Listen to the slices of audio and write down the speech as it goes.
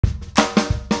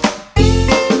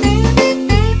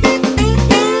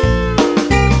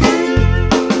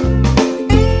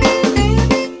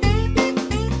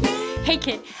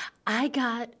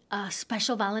got a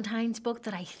special Valentine's book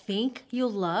that I think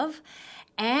you'll love,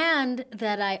 and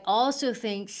that I also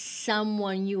think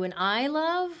someone you and I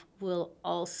love will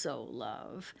also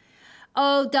love.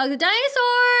 Oh, Doug the Dinosaur!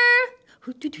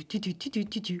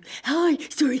 Hi,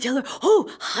 storyteller.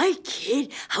 Oh, hi,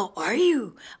 kid. How are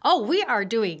you? Oh, we are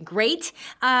doing great.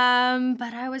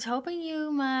 But I was hoping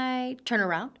you might turn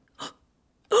around.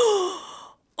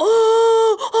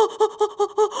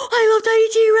 I love Tiny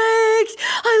T-Rex.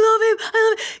 I love him.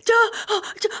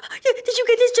 Did you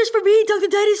get this just for me, Doug the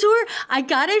Dinosaur? I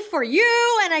got it for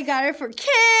you, and I got it for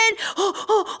Kid.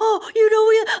 You know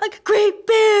we like Great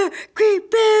Bear.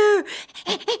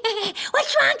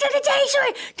 What's wrong, Doug the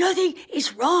Dinosaur? Nothing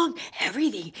is wrong.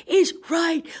 Everything is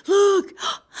right. Look.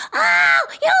 Oh,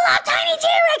 you love Tiny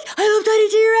T-Rex. I love Tiny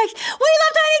T-Rex. We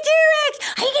love Tiny T-Rex.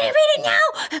 Are you gonna read it now?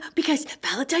 Because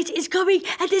Valentine's is coming,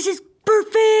 and this is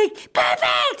perfect.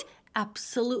 Perfect.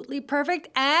 Absolutely perfect.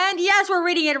 And yes, we're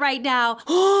reading it right now.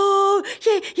 Oh,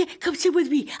 yeah. Come sit with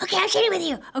me. Okay, I'm sitting with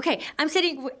you. Okay, I'm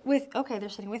sitting okay, they're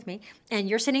sitting with me. And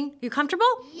you're sitting, you comfortable?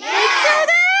 Yes! Let's do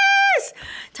this!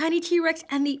 Tiny T-Rex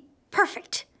and the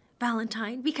perfect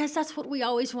Valentine, because that's what we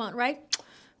always want, right?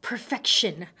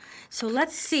 Perfection. So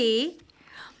let's see.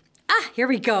 Here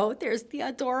we go. There's the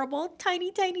adorable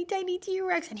tiny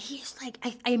T-Rex. And he is like,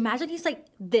 I imagine he's like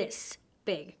this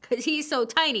big, because he's so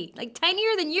tiny, like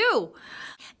tinier than you.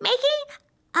 Making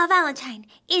a Valentine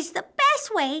is the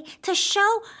best way to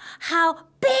show how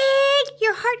big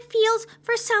your heart feels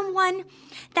for someone.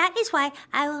 That is why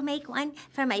I will make one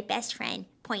for my best friend,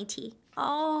 Pointy.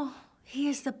 Oh, he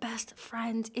is the best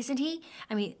friend, isn't he?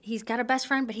 I mean, he's got a best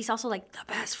friend, but he's also like the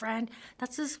best friend.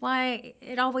 That's just why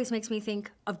it always makes me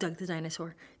think of Doug the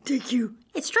Dinosaur. Thank you.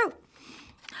 It's true.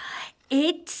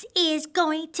 It is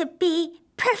going to be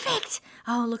perfect.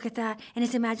 Oh, look at that. In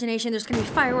his imagination, there's going to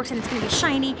be fireworks, and it's going to be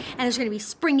shiny, and there's going to be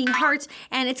springing hearts,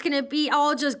 and it's going to be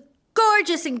all just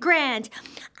gorgeous and grand.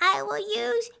 I will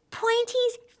use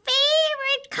Pointy's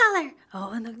favorite color. Oh,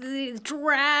 and the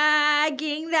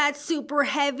dragging that super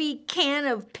heavy can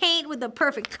of paint with the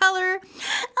perfect color.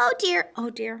 Oh, dear.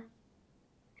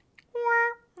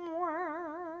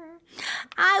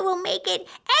 I will make it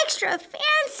extra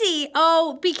fancy.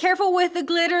 Oh, be careful with the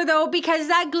glitter, though, because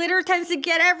that glitter tends to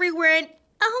get everywhere. And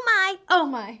oh,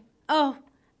 my. Oh,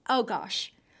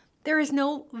 gosh. There is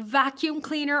no vacuum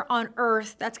cleaner on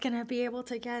Earth that's going to be able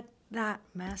to get that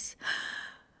mess.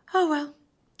 Oh, well,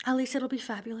 at least it'll be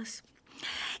fabulous.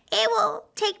 It will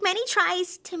take many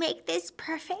tries to make this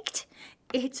perfect.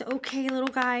 It's okay, little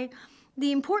guy.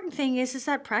 The important thing is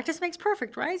that practice makes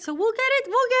perfect, right? So we'll get it.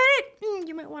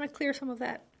 You might want to clear some of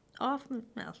that off.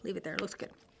 No, leave it there. It looks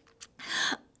good.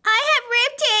 I have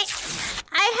ripped it.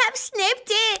 I have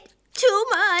snipped it too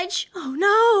much. Oh,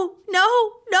 no.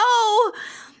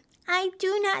 I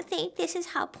do not think this is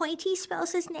how Pointy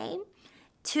spells his name.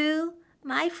 To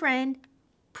my friend,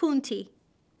 Punty.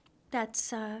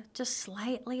 That's just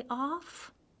slightly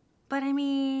off. But, I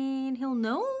mean, he'll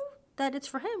know that it's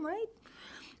for him, right?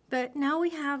 But now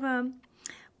we have,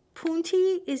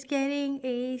 Punty is getting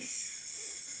a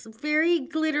very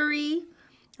glittery,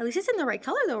 at least it's in the right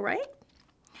color though, right?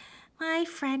 My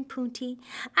friend Punty.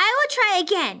 I will try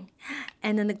again.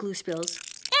 And then the glue spills.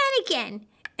 And again.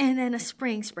 And then a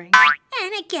spring.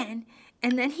 And again.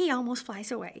 And then he almost flies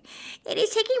away. It is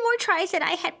taking more tries than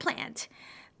I had planned.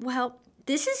 Well,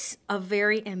 this is a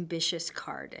very ambitious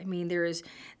card. I mean, there's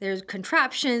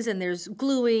contraptions, and there's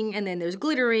gluing, and then there's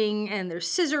glittering, and there's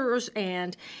scissors,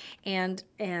 and yeah,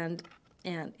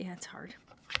 it's hard.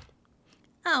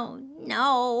 Oh,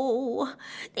 no.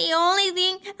 The only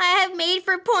thing I have made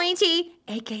for Pointy,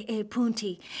 a.k.a.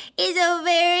 Punty, is a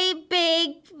very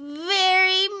big,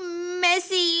 very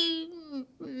messy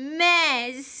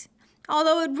mess.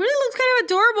 Although it really looks kind of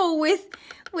adorable with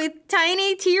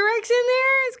tiny T-Rex in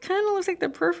there. It kind of looks like the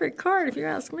perfect card, if you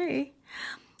ask me.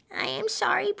 I am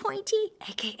sorry, Pointy,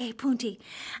 a.k.a. Punty.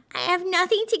 I have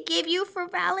nothing to give you for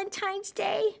Valentine's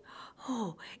Day.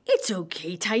 Oh, it's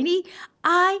okay, Tiny.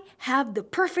 I have the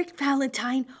perfect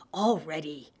Valentine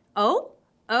already. Oh?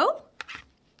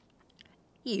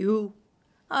 You.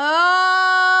 Oh,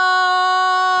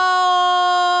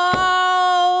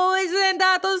 isn't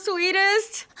that the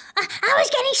sweetest? I was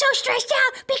getting so stressed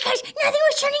out because nothing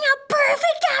was turning out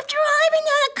perfect after all, even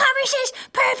though the cover says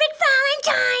Perfect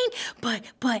Valentine.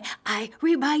 But I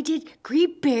reminded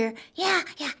Green Bear. Yeah,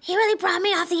 he really brought me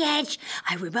off the edge.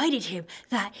 I reminded him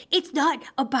that it's not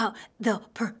about the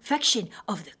perfection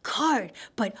of the card,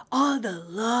 but all the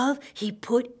love he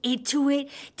put into it.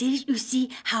 Didn't you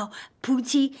see how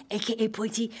Poonty, aka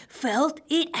Pointy, felt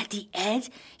it at the end?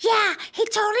 Yeah, he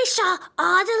totally saw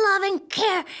all the love and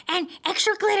care and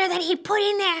extra glitter that he put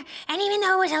in there. And even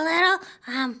though it was a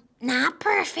little, not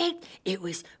perfect, it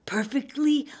was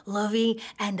perfectly loving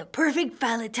and the perfect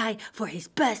Valentine for his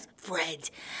best friend.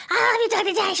 I love you,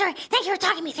 Dr. Dinosaur. Thank you for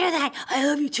talking me through that. I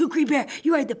love you too, Green Bear.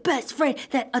 You are the best friend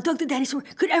that a Dr. Dinosaur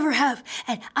could ever have.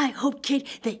 And I hope, kid,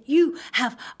 that you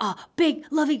have a big,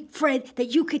 loving friend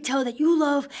that you could tell that you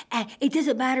love. And it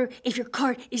doesn't matter if your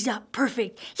card is not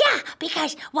perfect. Yeah,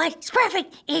 because what's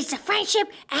perfect is the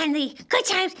friendship and the good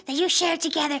times that you share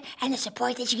together and the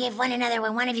support that you give one another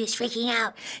when one of you is freaking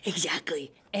out.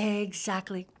 Exactly.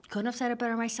 Couldn't have said it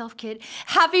better myself, kid.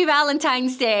 Happy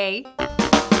Valentine's Day.